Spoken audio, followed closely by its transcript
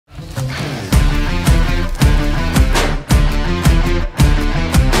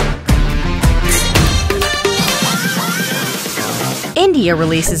India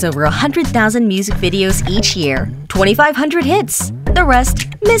releases over 100,000 music videos each year, 2,500 hits. The rest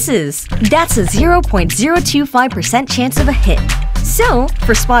misses. That's a 0.025% chance of a hit. So,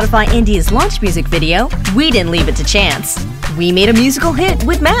 for Spotify India's launch music video, we didn't leave it to chance. We made a musical hit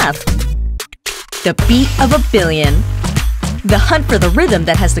with math. The Beat of a Billion. The hunt for the rhythm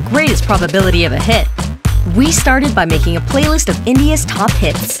that has the greatest probability of a hit. We started by making a playlist of India's top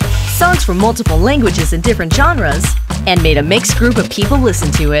hits, songs from multiple languages and different genres, and made a mixed group of people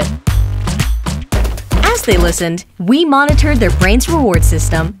listen to it. As they listened, we monitored their brain's reward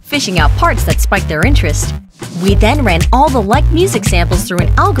system, fishing out parts that spiked their interest. We then ran all the liked music samples through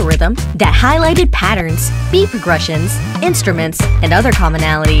an algorithm that highlighted patterns, beat progressions, instruments, and other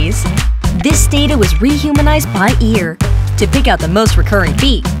commonalities. This data was rehumanized by ear to pick out the most recurring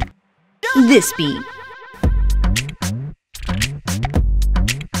beat. This beat.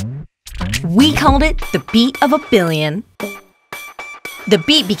 We called it the Beat of a Billion. The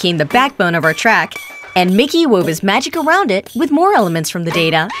beat became the backbone of our track, and Mickey wove his magic around it with more elements from the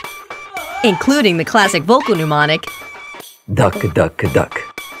data, including the classic vocal mnemonic, duck, duck, duck.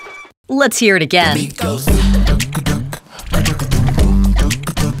 Let's hear it again.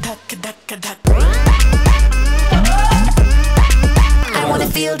 I wanna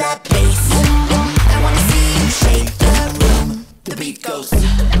feel that.